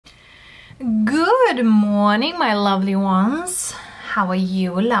Good morning, my lovely ones. How are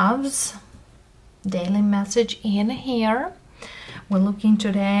you, loves? Daily message in here. We're looking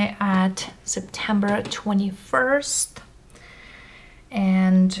today at September 21st.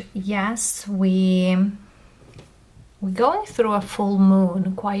 And yes, we're going through a full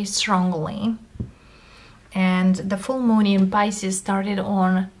moon quite strongly. And the full moon in Pisces started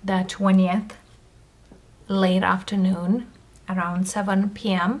on the 20th, late afternoon, around 7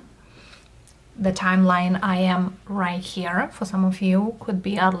 p.m. The timeline I am right here. For some of you could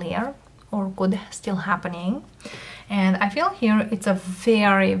be earlier or could still happening. And I feel here it's a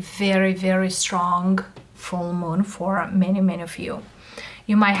very, very, very strong full moon for many of you.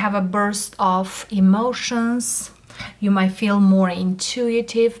 You might have a burst of emotions. You might feel more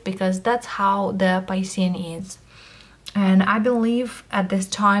intuitive because that's how the Piscean is. And I believe at this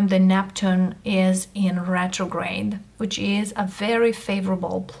time the Neptune is in retrograde, which is a very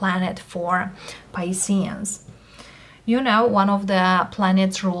favorable planet for Pisceans. You know, one of the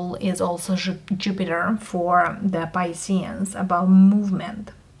planets' rule is also Jupiter for the Pisceans, about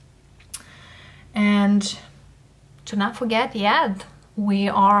movement. And to not forget yet, we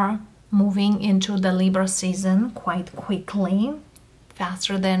are moving into the Libra season quite quickly,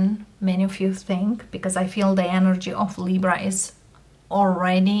 faster than many of you think, because I feel the energy of Libra is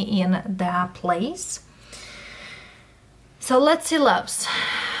already in the place. So let's see, loves,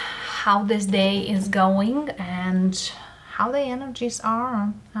 how this day is going and how the energies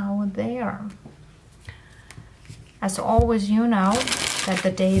are out there. As always, you know that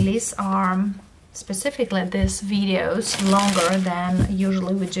the dailies are, specifically these videos, longer than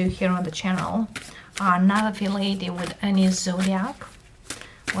usually we do here on the channel, are not affiliated with any zodiac.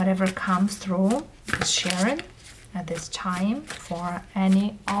 Whatever comes through is shared at this time for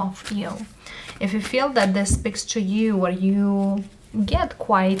any of you. If you feel that this speaks to you or you get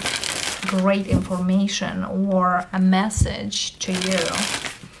quite great information or a message to you,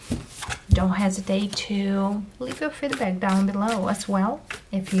 don't hesitate to leave your feedback down below as well.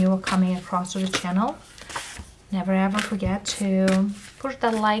 If you are coming across to the channel, never ever forget to push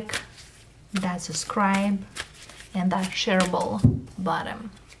that like, that subscribe, and that shareable button.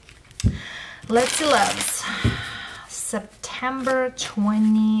 Let's see, loves. September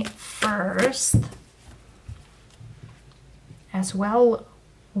 21st. As well,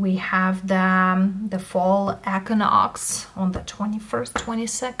 we have the fall equinox on the 21st,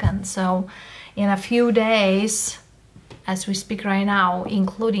 22nd. So in a few days, as we speak right now,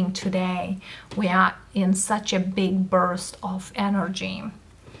 including today, we are in such a big burst of energy.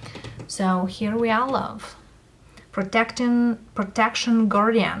 So here we are, love. Protection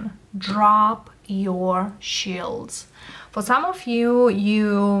guardian, drop your shields. For some of you,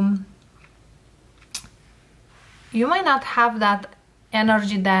 you might not have that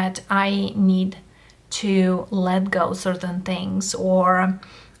energy that I need to let go certain things, or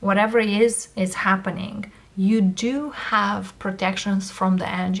whatever it is happening. You do have protections from the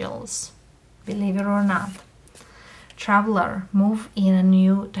angels, believe it or not. Traveler, move in a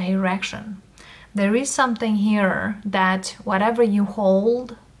new direction. There is something here that whatever you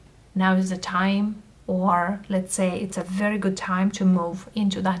hold, now is the time, or let's say it's a very good time to move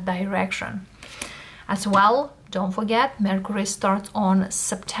into that direction. As well, don't forget, Mercury starts on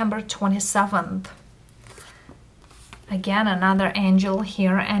September 27th. Again, another angel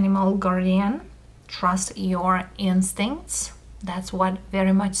here, animal guardian. Trust your instincts. That's what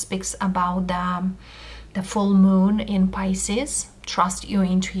very much speaks about the full moon in Pisces. Trust your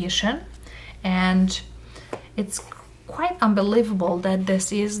intuition. And it's quite unbelievable that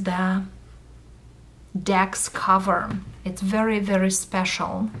this is the deck's cover. It's very, very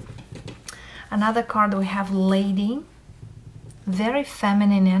special. Another card, we have Lady. Very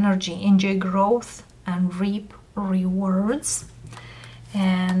feminine energy. Enjoy growth and reap rewards.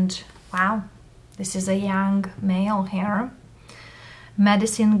 And wow, this is a young male here.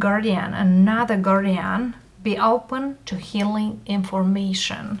 Medicine guardian, another guardian. Be open to healing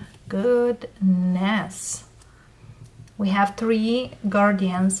information. Goodness. We have 3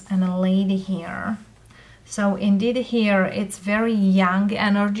 guardians and a lady here. So indeed here it's very young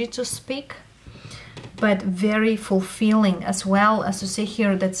energy to speak, but very fulfilling as well. As you see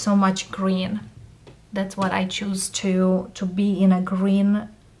here, that's so much green. That's what I choose to be in a green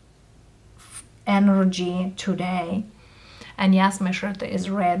energy today. And yes, my shirt is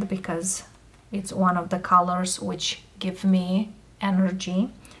red because it's one of the colors which give me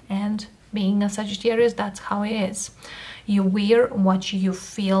energy. And being a Sagittarius, that's how it is. You wear what you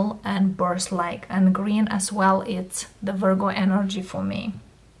feel and burst like. And green as well, it's the Virgo energy for me.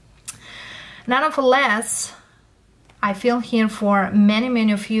 Nonetheless, I feel here for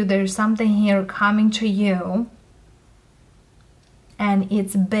many of you, there's something here coming to you, and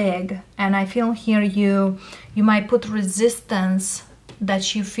it's big. And I feel here you might put resistance,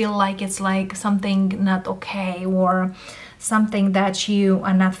 that you feel like it's like something not okay, or something that you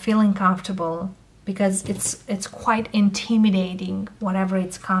are not feeling comfortable, because it's quite intimidating, whatever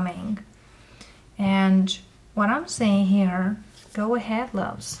it's coming. And what I'm saying here, go ahead,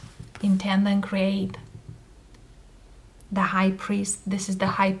 loves, intend and create. The High Priest, this is the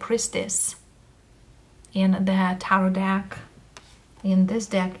High Priestess in the tarot deck. In this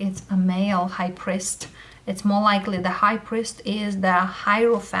deck, it's a male High Priest. It's more likely the High Priest is the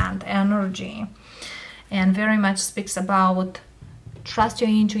Hierophant energy, and very much speaks about trust your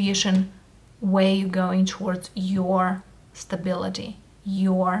intuition, where you're going towards your stability,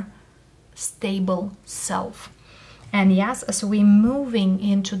 your stable self. And yes, as we're moving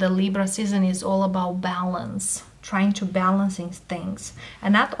into the Libra season, is all about balance, trying to balancing things,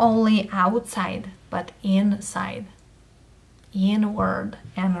 and not only outside but inside, inward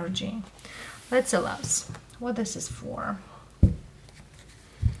energy. Let's see, loves, what this is for.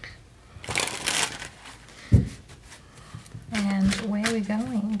 And where are we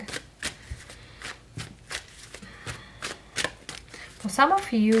going? For some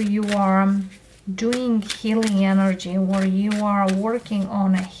of you, you are doing healing energy, or you are working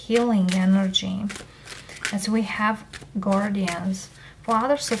on a healing energy, as we have guardians. For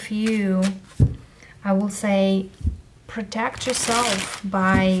others of you, I will say protect yourself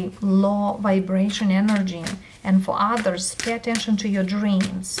by low vibration energy. And for others, pay attention to your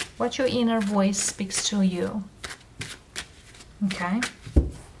dreams, what your inner voice speaks to you. Okay,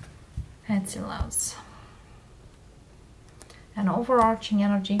 that's it, loves. An overarching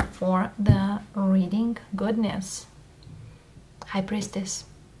energy for the reading, goodness, High Priestess.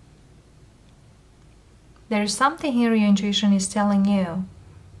 There is something here your intuition is telling you.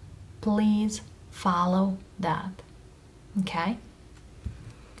 Please follow that. Okay?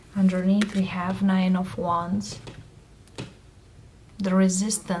 Underneath we have Nine of Wands. The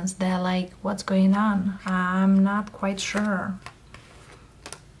resistance, they're like, what's going on? I'm not quite sure.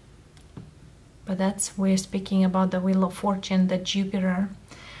 But that's, we're speaking about the Wheel of Fortune, the Jupiter.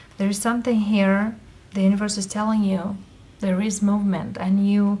 There is something here, the universe is telling you, there is movement, and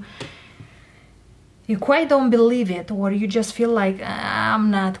you quite don't believe it, or you just feel like,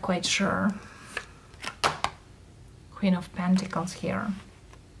 I'm not quite sure. Queen of Pentacles here.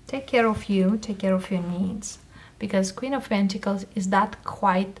 Take care of you, take care of your needs. Because Queen of Pentacles is that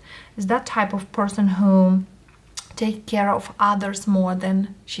type of person who take care of others more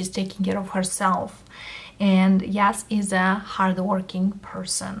than she's taking care of herself. And yes, is a hardworking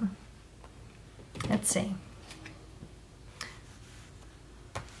person. Let's see.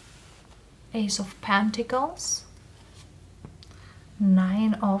 Ace of Pentacles,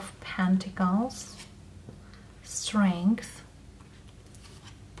 Nine of Pentacles, Strength,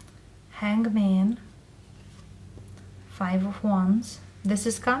 Hangman, Five of Wands. This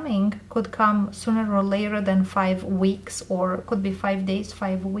is coming, could come sooner or later than 5 weeks, or could be 5 days,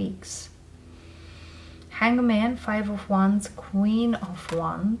 5 weeks. Hangman, Five of Wands, Queen of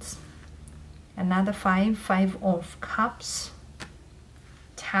Wands, another Five of Cups,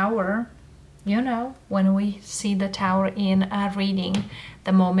 Tower. You know, when we see the Tower in a reading,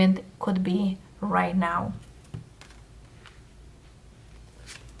 the moment could be right now.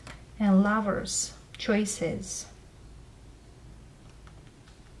 And Lovers, choices.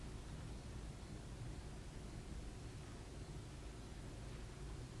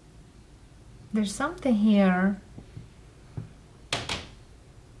 There's something here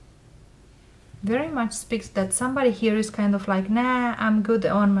very much speaks that somebody here is kind of like, nah, I'm good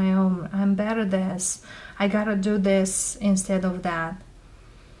on my own, I'm better this, I gotta do this instead of that.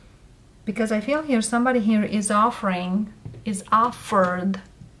 Because I feel here somebody here is offered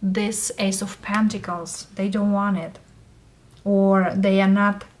this Ace of Pentacles. They don't want it, or they are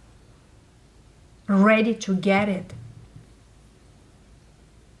not ready to get it.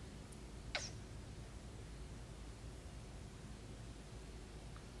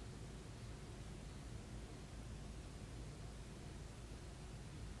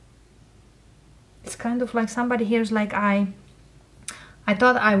 It's kind of like somebody here is like, I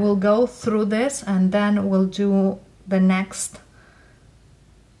thought I will go through this and then we'll do the next.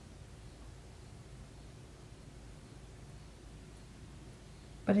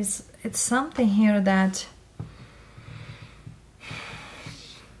 But it's something here that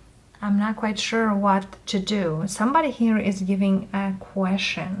I'm not quite sure what to do. Somebody here is giving a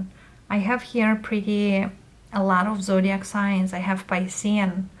question. I have here a lot of zodiac signs. I have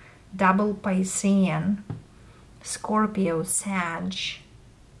Piscean, double Piscean, Scorpio, Sag,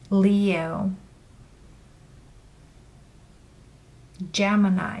 Leo,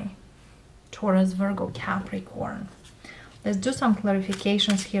 Gemini, Taurus, Virgo, Capricorn. Let's do some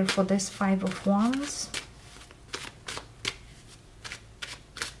clarifications here for this Five of Wands.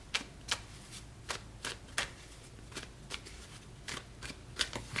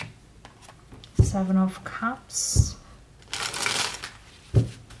 Seven of Cups.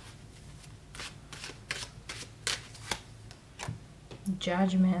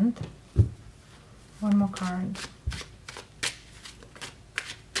 Judgment. One more card.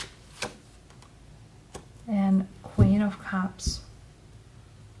 And Queen of Cups.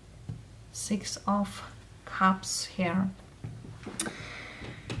 Six of Cups here.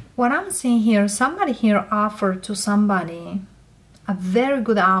 What I'm seeing here, somebody here offered to somebody a very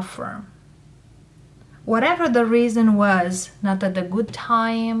good offer. Whatever the reason was, not at the good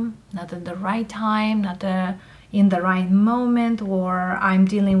time, not at the right time, not in the right moment, or I'm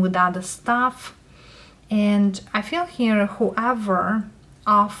dealing with other stuff. And I feel here whoever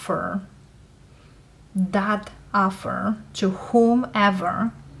offer that offer to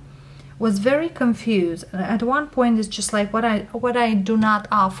whomever was very confused. At one point it's just like, what I do not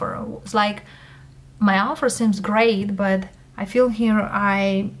offer. It's like, my offer seems great, but I feel here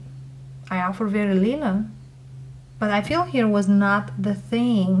I offer very little. But I feel here was not the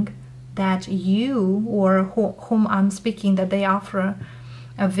thing that you or whom I'm speaking, that they offer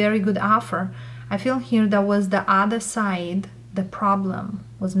a very good offer. I feel here that was the other side. The problem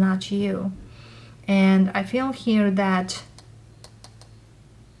was not you. And I feel here that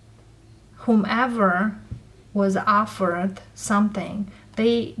whomever was offered something,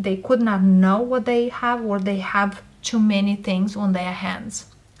 they could not know what they have, or they have too many things on their hands.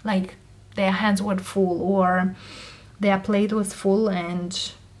 Like their hands were full, or their plate was full,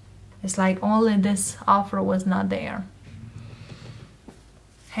 and it's like only this offer was not there.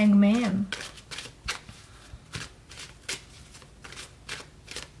 Hangman.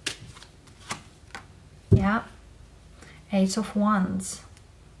 Yeah. Ace of Wands.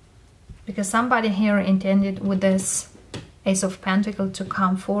 Because somebody here intended with this Ace of Pentacles to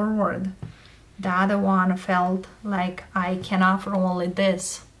come forward. The other one felt like, I can offer only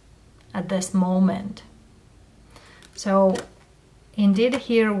this at this moment. So indeed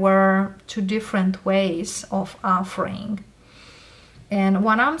here were two different ways of offering. And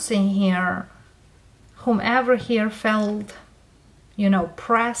what I'm seeing here, whomever here felt, you know,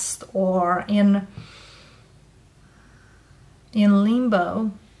 pressed or in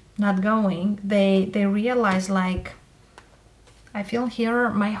limbo, not going, they realize, like, I feel here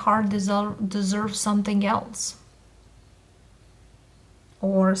my heart deserves something else,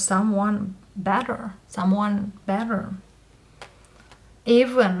 or someone better.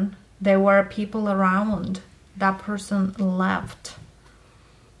 Even there were people around, that person left.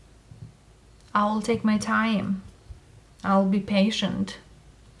 I'll take my time, I'll be patient.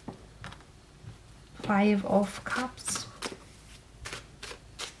 Five of Cups.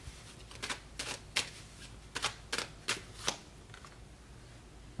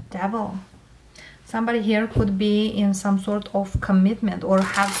 Devil. Somebody here could be in some sort of commitment, or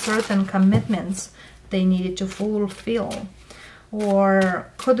have certain commitments they needed to fulfill,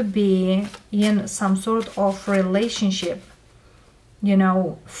 or could be in some sort of relationship, you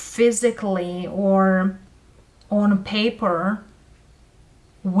know, physically or on paper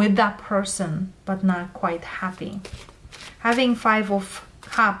with that person, but not quite happy. Having Five of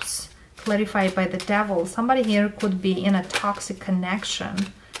Cups clarified by the Devil, somebody here could be in a toxic connection,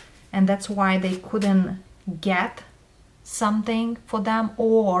 and that's why they couldn't get something for them,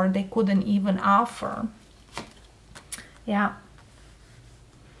 or they couldn't even offer. Yeah.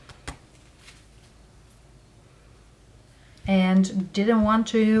 And didn't want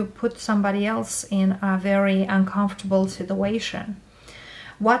to put somebody else in a very uncomfortable situation.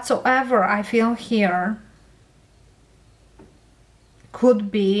 Whatsoever I feel here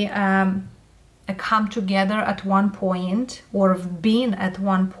could be a come together at one point, or have been at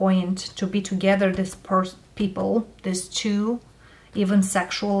one point to be together, this people, these two, even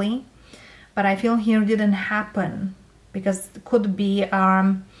sexually. But I feel here didn't happen, because it could be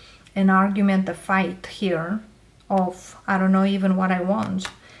an argument, a fight here of, I don't know even what I want,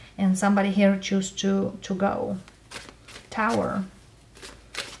 and somebody here choose to go. Tower.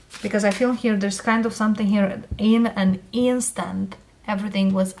 Because I feel here there's kind of something here, in an instant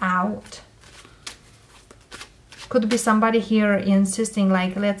everything was out. Could be somebody here insisting,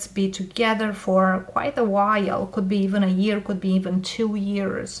 like, let's be together for quite a while, could be even a year, could be even 2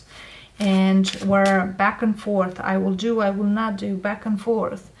 years, and we're back and forth, I will do, I will not do, back and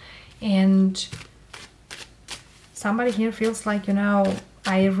forth. And Somebody here feels like, you know,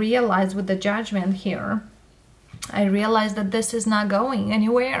 I realize with the Judgment here, I realize that this is not going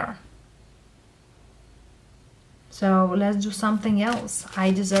anywhere. So let's do something else.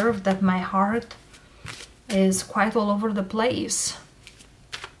 I deserve that. My heart is quite all over the place.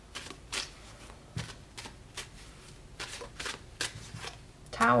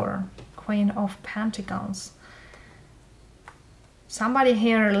 Tower, Queen of Pentacles. Somebody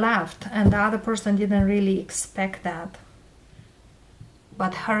here left and the other person didn't really expect that,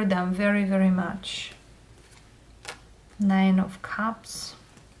 but hurt them very, very much. Nine of Cups,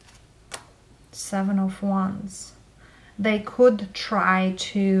 Seven of Wands. They could try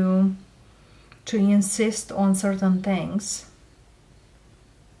to insist on certain things,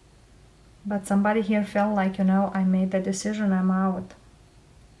 but somebody here felt like, you know, I made the decision, I'm out.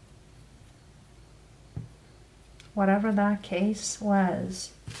 Whatever that case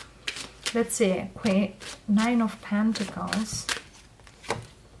was. Let's see. Nine of Pentacles,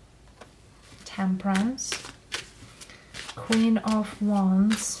 Temperance, Queen of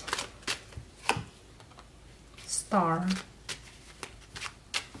Wands, Star.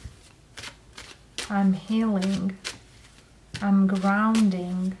 I'm healing. I'm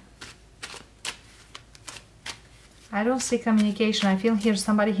grounding. I don't see communication. I feel here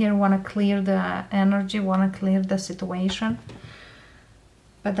somebody here want to clear the energy, want to clear the situation,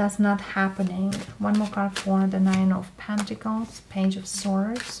 but that's not happening. One more card for the Nine of Pentacles, Page of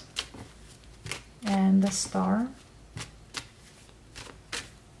Swords, and the Star.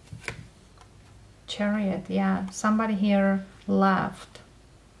 Chariot, yeah, somebody here left.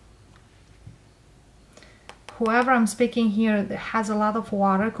 Whoever I'm speaking here has a lot of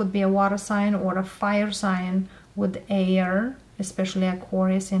water, could be a water sign or a fire sign with air, especially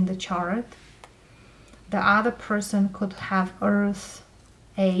Aquarius in the chart. The other person could have earth,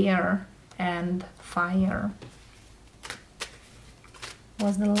 air, and fire.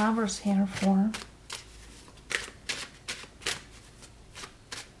 What's the Lovers here for?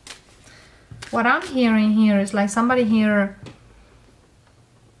 What I'm hearing here is like somebody here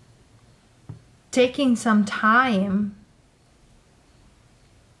taking some time.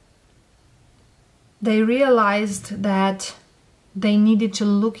 They realized that they needed to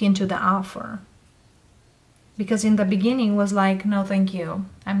look into the offer, because in the beginning was like, no thank you,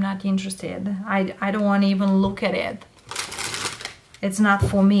 I'm not interested, I don't want to even look at it, it's not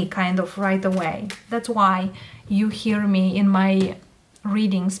for me, kind of right away. That's why you hear me in my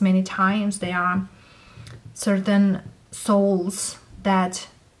readings many times. There are certain souls that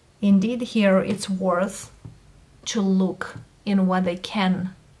indeed here it's worth to look in what they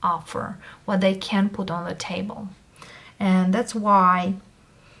can offer, what they can put on the table. And that's why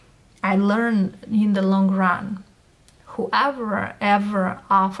I learned in the long run, whoever ever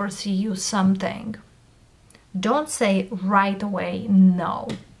offers you something, don't say right away no.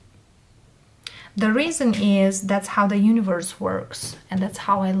 The reason is that's how the universe works, and that's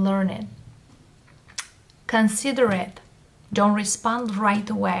how I learn it. Consider it. Don't respond right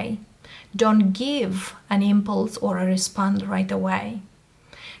away. Don't give an impulse or a response right away.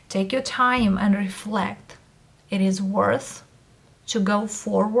 Take your time and reflect. It is worth to go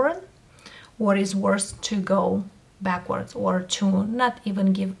forward, or is worth to go backwards, or to not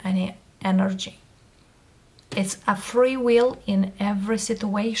even give any energy. It's a free will in every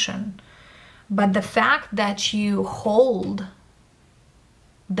situation. But the fact that you hold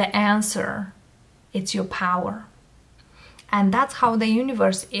the answer, it's your power. And that's how the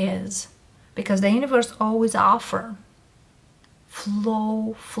universe is. Because the universe always offers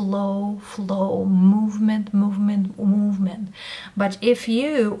flow, flow, flow, movement, movement, movement. But if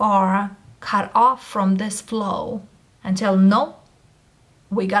you are cut off from this flow until no,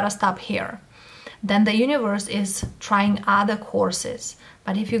 we gotta stop here, then the universe is trying other courses.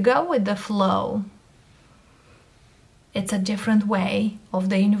 But if you go with the flow, it's a different way of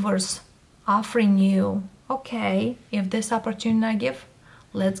the universe offering you, okay, if this opportunity I give,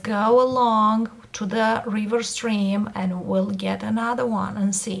 let's go along to the river stream and we'll get another one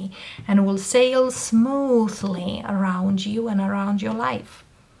and see. And we'll sail smoothly around you and around your life.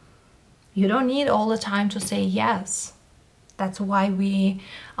 You don't need all the time to say yes. That's why we,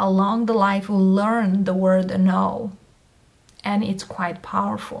 along the life, will learn the word no. And it's quite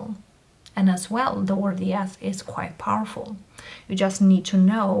powerful. And as well, the word yes is quite powerful. You just need to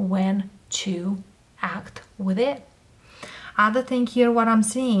know when to act with it. Other thing here, what I'm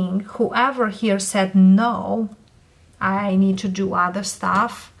seeing, whoever here said no, I need to do other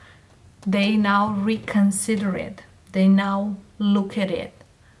stuff, they now reconsider it. They now look at it.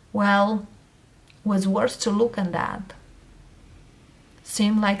 Well, was worth to look at that.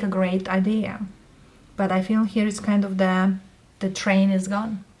 Seemed like a great idea. but I feel here it's kind of the train is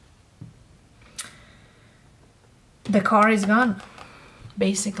gone. The car is gone,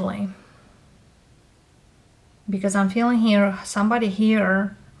 basically. Because I'm feeling here, somebody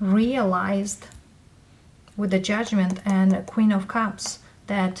here realized with the Judgment and Queen of Cups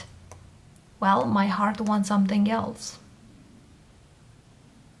that, well, my heart wants something else.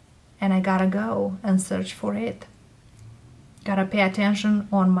 And I gotta go and search for it. Gotta pay attention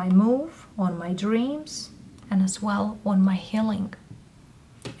on my move, on my dreams, and as well on my healing.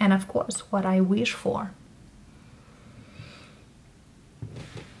 And of course, what I wish for.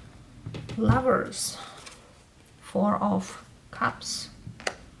 Lovers. 4 of Cups.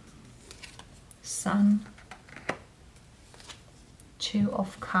 Sun. 2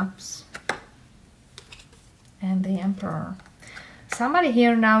 of Cups. And the Emperor. Somebody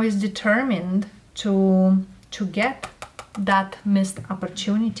here now is determined to get that missed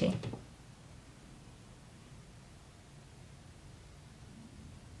opportunity.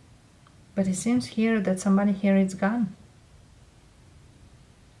 But it seems here that somebody here is gone.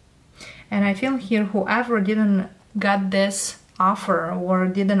 And I feel here whoever didn't got this offer or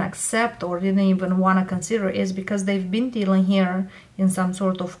didn't accept or didn't even want to consider is because they've been dealing here in some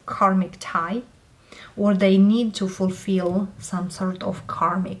sort of karmic tie, or they need to fulfill some sort of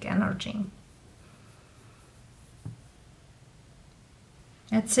karmic energy.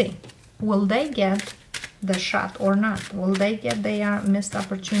 Let's see, will they get the shot or not? Will they get their missed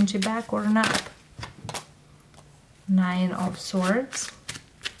opportunity back or not? 9 of Swords.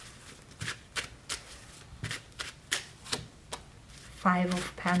 5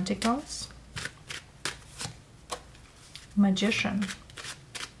 of Pentacles. Magician.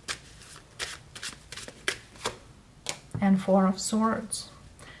 And 4 of Swords.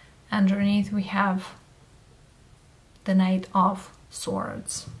 Underneath we have the Knight of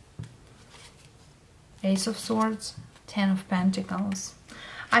Swords. Ace of Swords, 10 of Pentacles.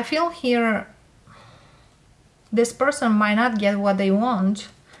 I feel here this person might not get what they want,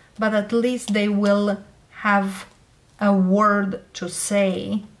 but at least they will have a word to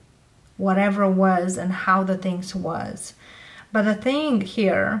say, whatever was and how the things was. But the thing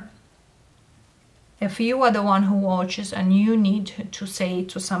here, if you are the one who watches and you need to say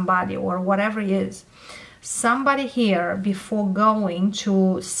to somebody or whatever it is, somebody here, before going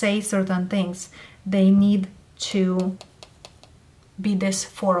to say certain things, they need to be this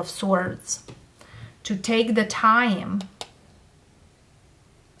 4 of Swords, to take the time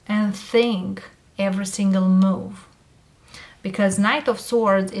and think every single move. Because Knight of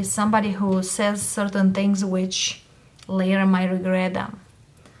Swords is somebody who says certain things which later might regret them.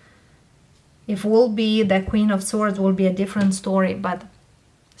 If will be the Queen of Swords will be a different story, but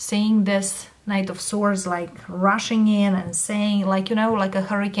seeing this Knight of Swords like rushing in and saying, like, you know, like a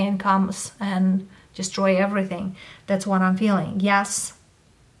hurricane comes and destroy everything, that's what I'm feeling. Yes,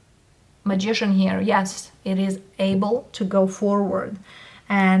 Magician here, yes, it is able to go forward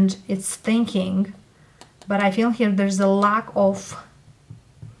and it's thinking, but I feel here there's a lack of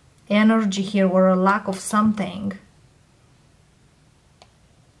energy here or a lack of something.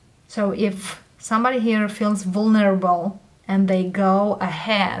 So if somebody here feels vulnerable and they go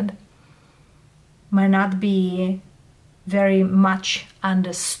ahead, might not be very much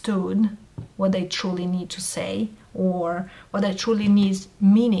understood what they truly need to say or what they truly need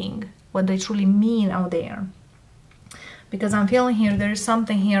meaning, what they truly mean out there. Because I'm feeling here there is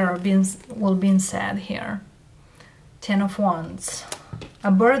something here being said here. 10 of Wands.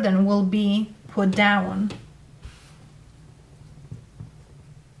 A burden will be put down.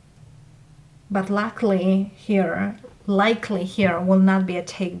 But likely here will not be a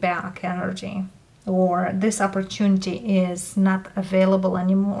take back energy, or this opportunity is not available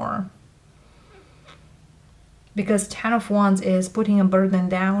anymore. Because 10 of Wands is putting a burden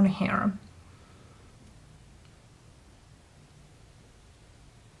down here.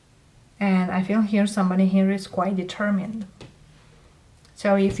 And I feel here somebody here is quite determined.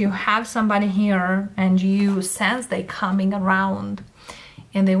 So if you have somebody here and you sense they coming around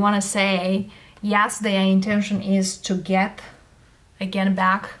and they want to say, yes, their intention is to get again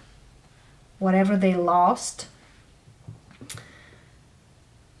back whatever they lost.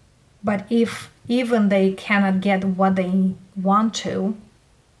 But if even they cannot get what they want to,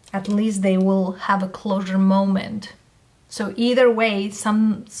 at least they will have a closure moment. So either way,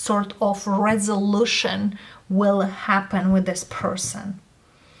 some sort of resolution will happen with this person.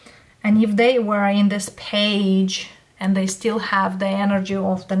 And if they were in this page and they still have the energy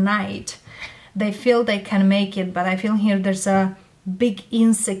of the Knight, they feel they can make it, but I feel here there's a big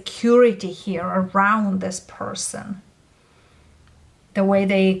insecurity here around this person. the way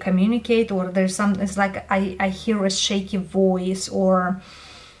they communicate, or there's some, it's like I hear a shaky voice, or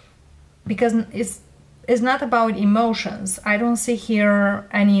because it's not about emotions. I don't see here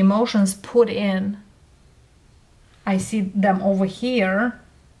any emotions put in. I see them over here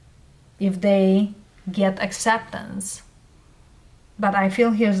if they get acceptance. But I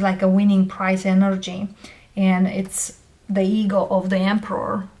feel here's like a winning prize energy, and it's the ego of the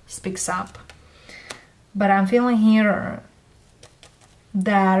Emperor speaks up. But I'm feeling here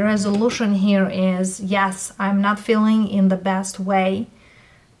the resolution here is, yes, I'm not feeling in the best way,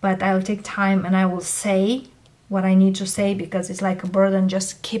 but I'll take time and I will say what I need to say, because it's like a burden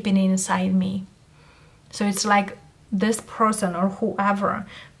just keeping it inside me. So it's like this person or whoever,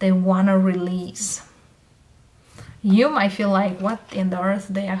 they want to release. You might feel like, what in the earth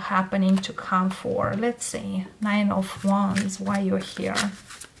they are happening to come for? Let's see. 9 of Wands, why you're here.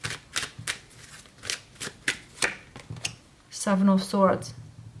 7 of Swords.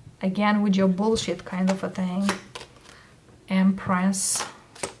 Again, with your bullshit kind of a thing. Empress.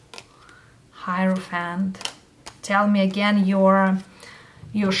 Hierophant. Tell me again your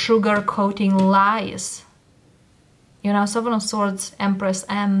sugar-coating lies. You know, 7 of Swords, Empress,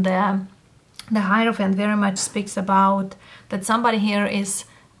 and the Hierophant very much speaks about that somebody here is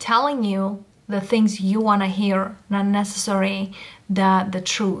telling you the things you want to hear, not necessarily the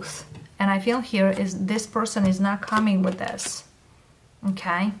truth. And I feel here is this person is not coming with this.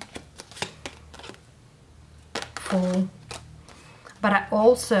 Okay? Fool. But I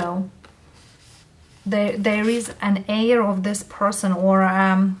also, there is an air of this person, or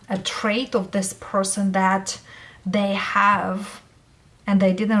a trait of this person that they have and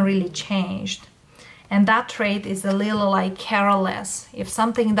they didn't really change. And that trait is a little like careless. If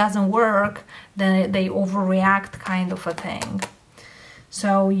something doesn't work, then they overreact kind of a thing.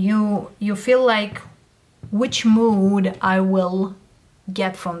 So you feel like, which mood I will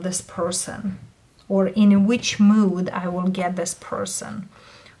get from this person, or in which mood I will get this person,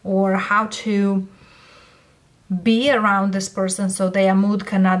 or how to be around this person so their mood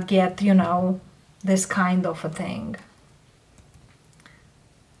cannot get, you know, this kind of a thing.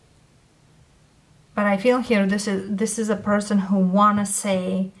 But I feel here this is a person who wanna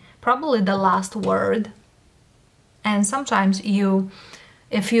say probably the last word. And sometimes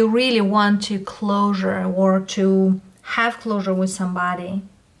if you really want to closure, or to have closure with somebody,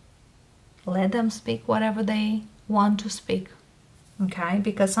 let them speak whatever they want to speak. Okay?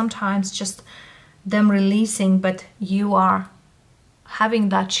 Because sometimes just them releasing, but you are having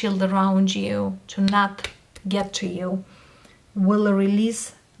that shield around you to not get to you, will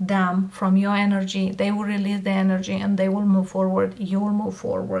release them from your energy. They will release the energy and they will move forward. You will move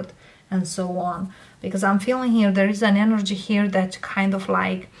forward, and so on. Because I'm feeling here there is an energy here that kind of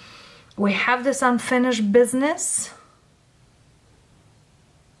like, we have this unfinished business,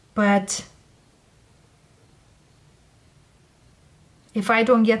 but if I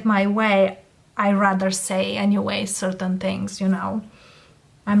don't get my way, I rather say anyway certain things, you know.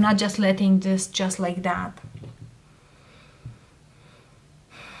 I'm not just letting this just like that.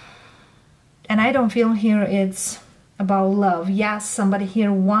 And I don't feel here it's about love. Yes, somebody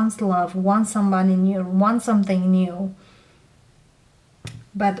here wants love, wants somebody new, wants something new.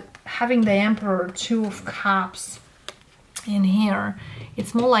 But having the Emperor, 2 of Cups in here,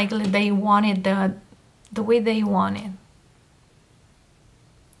 it's more likely they want it the way they want it.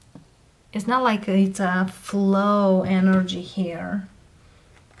 It's not like it's a flow energy here.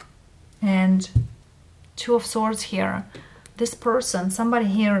 And 2 of Swords here. This person, somebody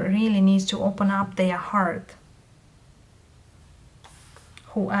here really needs to open up their heart.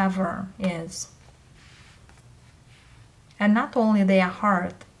 Whoever is. And not only their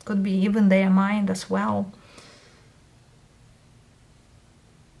heart, could be even their mind as well.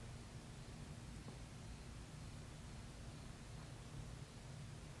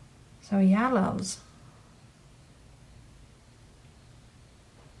 So yeah, loves.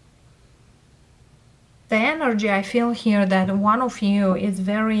 The energy I feel here that one of you is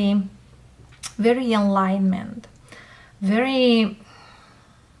very, very alignment, very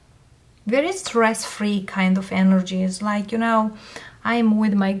stress-free kind of energy. It's like, you know, I'm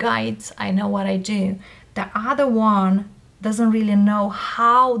with my guides, I know what I do. The other one doesn't really know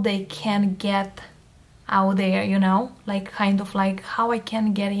how they can get out there, you know, like kind of like how I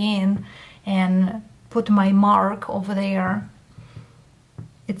can get in and put my mark over there.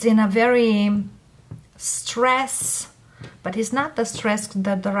 It's in a very stress, but it's not the stress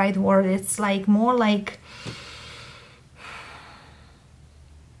that the right word. It's like more like,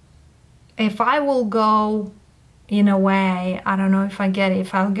 if I will go in a way, I don't know if I get it,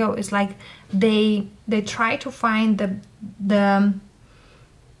 if I'll go, it's like they try to find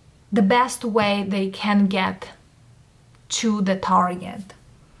the best way they can get to the target.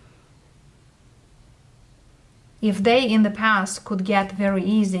 If they in the past could get very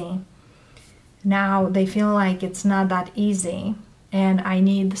easy, now they feel like it's not that easy and I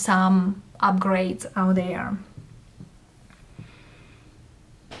need some upgrades out there.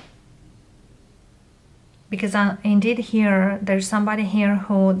 Because indeed here, there's somebody here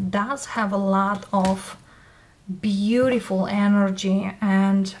who does have a lot of beautiful energy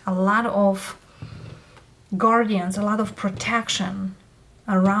and a lot of guardians, a lot of protection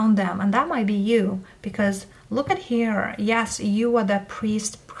around them. And that might be you, because look at here. Yes, you are the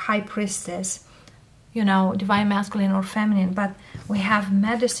priest, high priestess, you know, divine masculine or feminine, but we have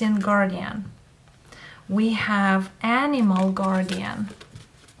medicine guardian. We have animal guardian.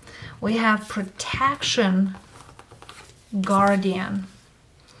 We have protection guardian.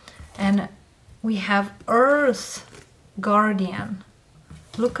 And we have earth guardian.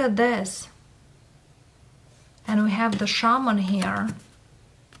 Look at this. And we have the shaman here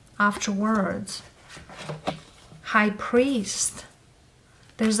afterwards. High priest.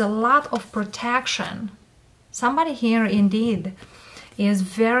 There's a lot of protection. Somebody here indeed is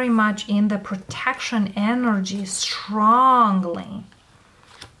very much in the protection energy strongly,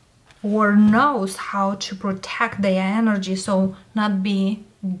 or knows how to protect their energy so not be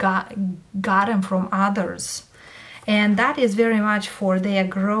gotten from others. And that is very much for their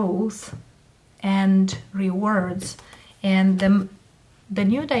growth and rewards. And the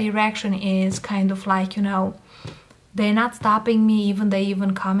new direction is kind of like, you know, they're not stopping me, they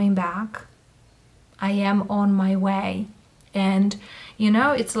even coming back. I am on my way. And you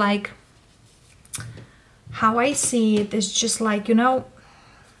know, it's like, how I see it is just like, you know,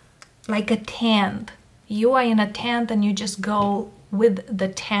 like a tent. You are in a tent and you just go with the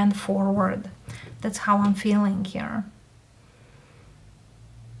tent forward. That's how I'm feeling here.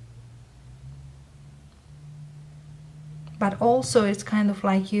 But also it's kind of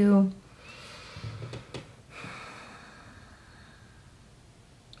like you're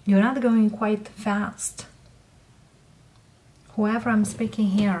not going quite fast. Whoever I'm speaking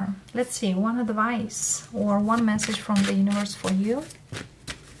here, let's see, one advice or one message from the universe for you.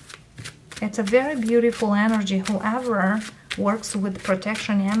 It's a very beautiful energy, whoever works with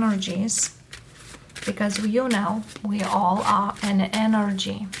protection energies, because you know we all are an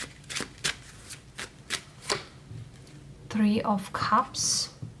energy. 3 of Cups,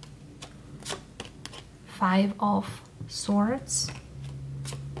 5 of Swords,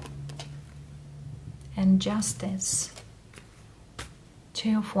 and Justice,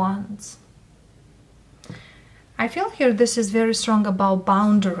 2 of Wands. I feel here this is very strong about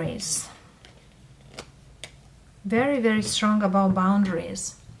boundaries. Very, very strong about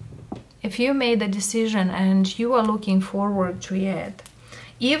boundaries. If you made a decision and you are looking forward to it,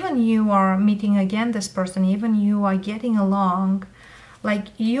 even you are meeting again this person, even you are getting along, like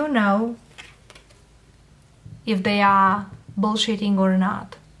you know if they are bullshitting or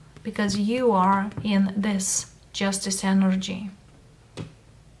not, because you are in this justice energy.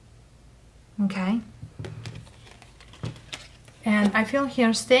 Okay? And I feel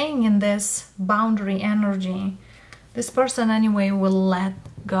here staying in this boundary energy, this person anyway will let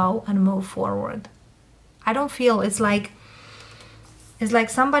go and move forward. I don't feel it's like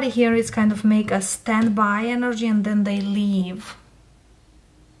somebody here is kind of make a standby energy and then they leave.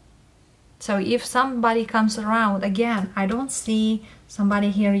 So if somebody comes around, again, I don't see somebody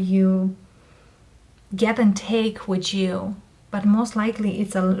here you get and take with you, but most likely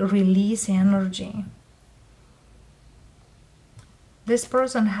it's a release energy. This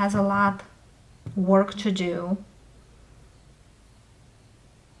person has a lot work to do.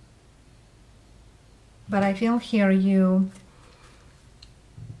 But I feel here you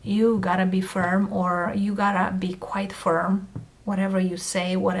gotta be firm, or you gotta be quite firm, whatever you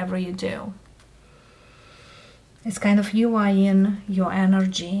say, whatever you do. It's kind of you are in your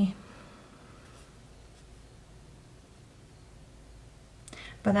energy.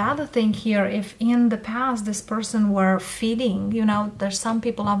 But the other thing here, if in the past this person were feeding, you know, there's some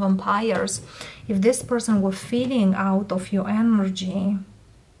people are vampires. If this person were feeding out of your energy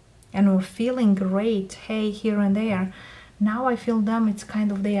and were feeling great, hey, here and there, now I feel them, it's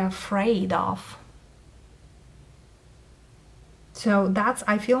kind of they are afraid of. So that's,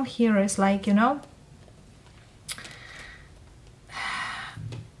 I feel here is like, you know,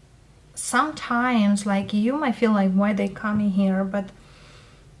 sometimes like you might feel like why they coming here, but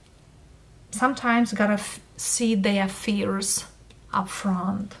sometimes gotta see their fears up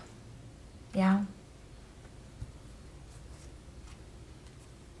front. Yeah.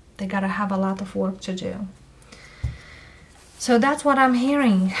 They gotta have a lot of work to do. So that's what I'm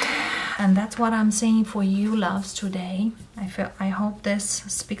hearing. And that's what I'm saying for you, loves, today. I hope this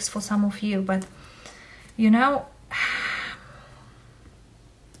speaks for some of you. But you know,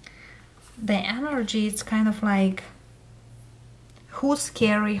 the energy, it's kind of like who's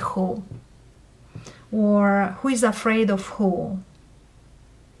scary who, or who is afraid of who.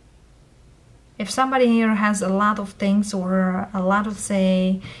 If somebody here has a lot of things or a lot to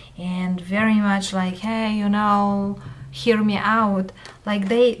say and very much like, hey, you know, hear me out, like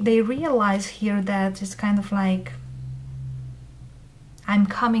they realize here that it's kind of like, I'm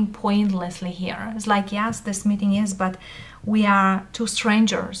coming pointlessly here. It's like, yes, this meeting is, but we are two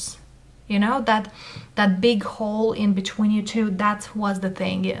strangers. You know, that big hole in between you two, that's what the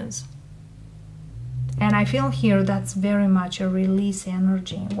thing is. And I feel here that's very much a release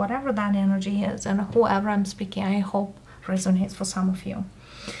energy, whatever that energy is. And whoever I'm speaking, I hope resonates for some of you.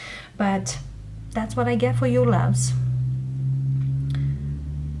 But that's what I get for you, loves.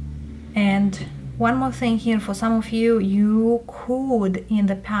 And one more thing here for some of you, you could in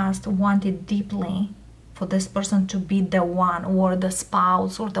the past wanted deeply for this person to be the one, or the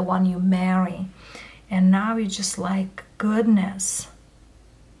spouse, or the one you marry. And now you're just like, goodness.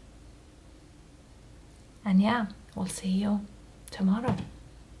 And yeah, we'll see you tomorrow.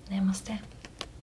 Namaste.